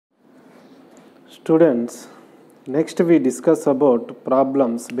Students, next we discuss about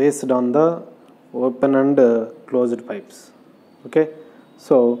problems based on the open and closed pipes. Okay,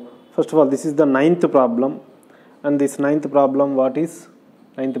 so first of all, this is the ninth problem, and this ninth problem, what is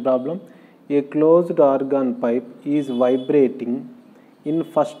ninth problem? A closed organ pipe is vibrating in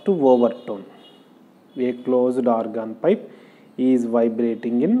first overtone. A closed organ pipe is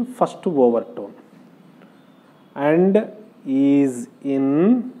vibrating in first overtone and is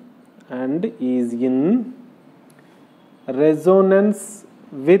in resonance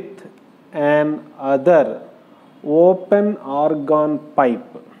with an other open organ pipe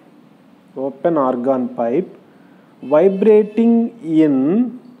vibrating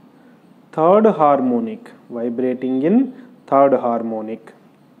in third harmonic.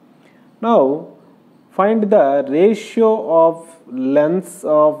 Now find the ratio of lengths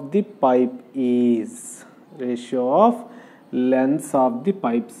of the pipe is.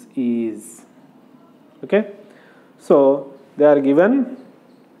 Okay, so they are given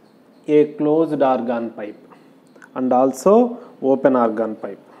a closed organ pipe and also open organ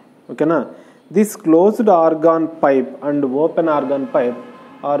pipe. Okay, na? This closed organ pipe and open organ pipe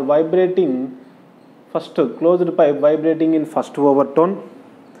are vibrating. First, closed pipe vibrating in first overtone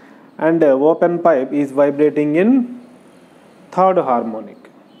and open pipe is vibrating in third harmonic.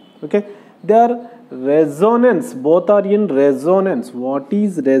 Okay, they are resonance, both are in resonance. What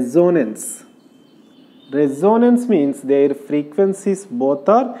is resonance? Resonance means their frequencies both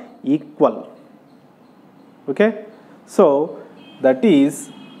are equal. Okay, so that is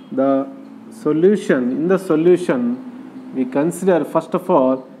the solution. In the solution, we consider first of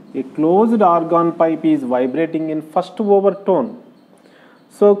all a closed organ pipe is vibrating in first overtone.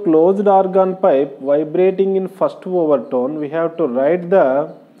 So closed organ pipe vibrating in first overtone, we have to write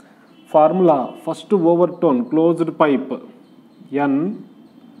the formula. First overtone closed pipe, N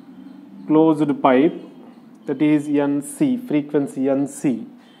closed pipe, that is NC, frequency NC,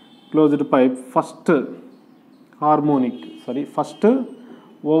 closed pipe, first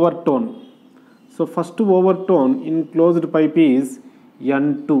overtone. So first overtone in closed pipe is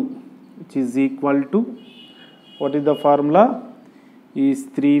N2, which is equal to, what is the formula? Is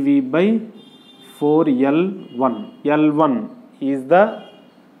 3V by 4L1. L1 is the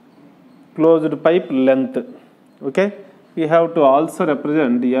closed pipe length. Okay, we have to also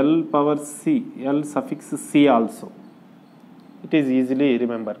represent L power C, L suffix C also. It is easily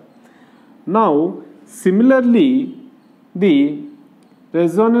remember. Now similarly, the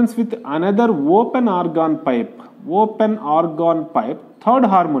resonance with another open organ pipe, third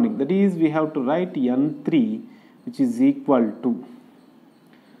harmonic, that is we have to write N3, which is equal to,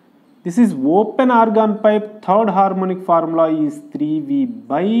 this is open organ pipe, third harmonic formula is 3V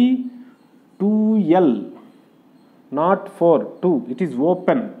by 2L, not 4, 2. It is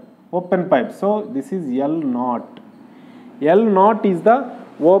open pipe. So this is L0. L0 is the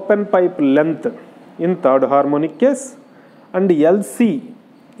open pipe length in third harmonic case, and LC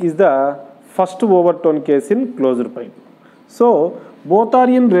is the first overtone case in closed pipe. So both are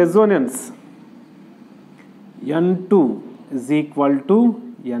in resonance. N2 is equal to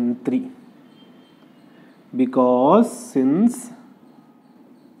N3, because since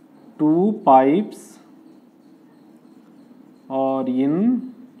two pipes are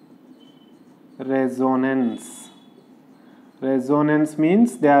in resonance. Resonance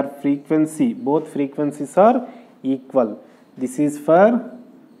means their frequency, both frequencies are equal. This is for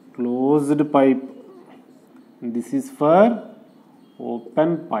closed pipe, this is for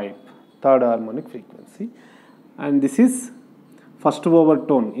open pipe, third harmonic frequency, and this is first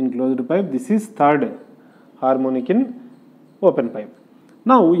overtone in closed pipe, this is third harmonic in open pipe.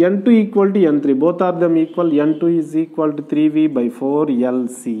 Now N2 equal to N3, both are them equal. N2 is equal to 3V by 4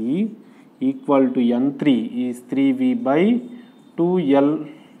 LC equal to N3 is 3V by 2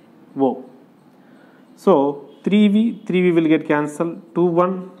 LO. So 3V will get cancelled, 2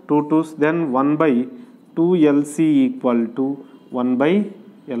 1, 2 2s, then 1 by 2 LC equal to 1 by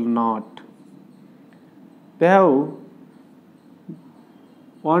L0. They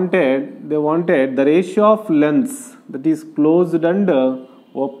wanted the ratio of lengths, that is closed and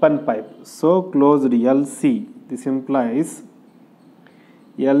open pipe. So closed LC, this implies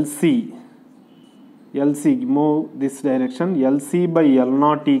LC move this direction, LC by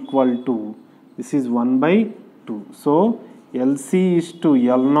L0 equal to, this is 1 by 2. So LC is to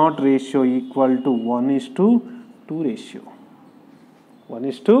L0 ratio equal to 1:2 ratio.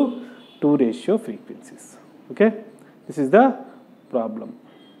 1:2 ratio frequencies. Okay, this is the problem.